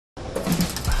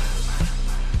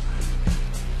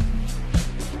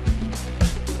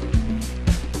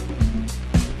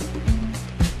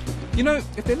You know,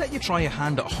 if they let you try your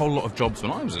hand at a whole lot of jobs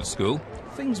when I was at school,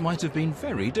 things might have been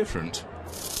very different.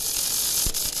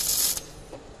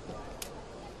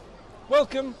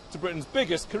 Welcome to Britain's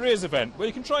biggest careers event, where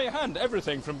you can try your hand at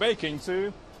everything from baking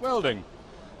to welding.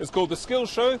 It's called the Skills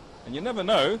Show, and you never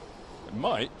know, it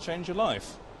might change your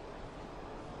life.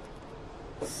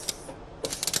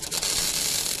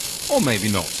 Or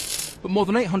maybe not. But more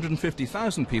than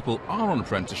 850,000 people are on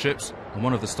apprenticeships, and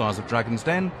one of the stars of Dragon's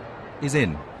Den is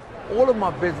in. All of my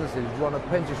businesses run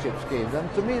apprenticeship schemes,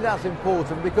 and to me that's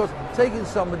important because taking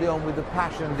somebody on with the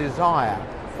passion and desire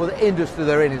for the industry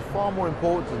they're in is far more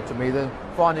important to me than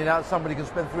finding out somebody can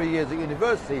spend 3 years at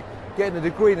university, getting a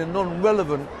degree in a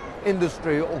non-relevant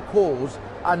industry or cause,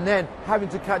 and then having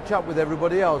to catch up with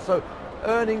everybody else. So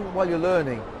earning while you're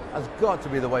learning has got to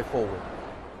be the way forward.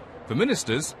 For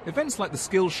ministers, events like the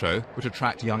Skills Show, which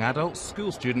attract young adults,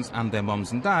 school students and their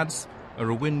mums and dads, are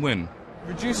a win-win.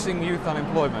 Reducing youth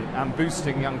unemployment and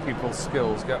boosting young people's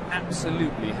skills go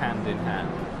absolutely hand in hand.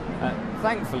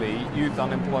 Thankfully, youth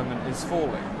unemployment is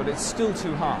falling, but it's still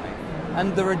too high.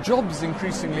 And there are jobs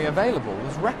increasingly available.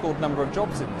 There's a record number of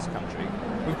jobs in this country.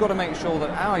 We've got to make sure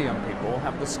that our young people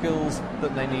have the skills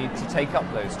that they need to take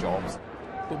up those jobs.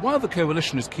 But while the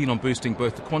Coalition is keen on boosting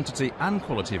both the quantity and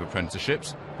quality of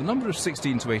apprenticeships, the number of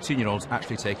 16 to 18-year-olds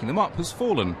actually taking them up has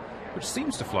fallen, which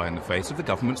seems to fly in the face of the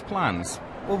government's plans.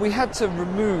 Well, we had to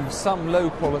remove some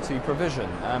low-quality provision.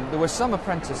 There were some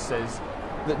apprentices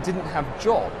that didn't have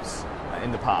jobs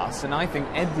in the past, and I think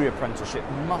every apprenticeship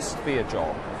must be a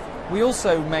job. We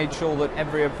also made sure that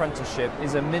every apprenticeship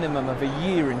is a minimum of a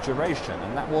year in duration,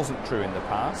 and that wasn't true in the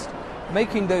past.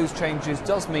 Making those changes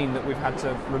does mean that we've had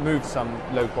to remove some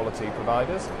low-quality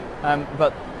providers,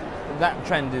 but that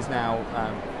trend is now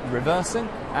reversing,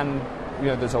 and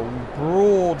there's a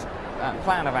broad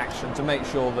plan of action to make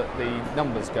sure that the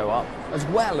numbers go up, as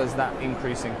well as that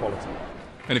increase in quality.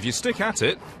 And if you stick at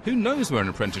it, who knows where an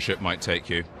apprenticeship might take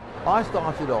you? I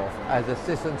started off as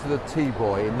assistant to the tea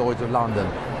boy in Lloyd's of London,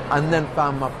 and then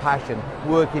found my passion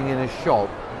working in a shop,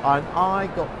 and I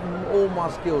got all my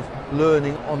skills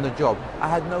learning on the job. I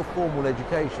had no formal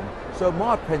education, so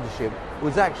my apprenticeship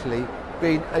was actually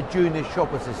being a junior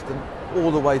shop assistant all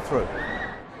the way through.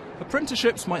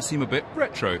 Apprenticeships might seem a bit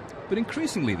retro, but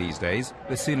increasingly these days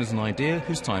they're seen as an idea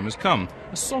whose time has come,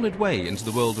 a solid way into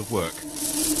the world of work.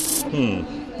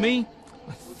 Me?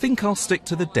 I think I'll stick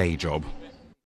to the day job.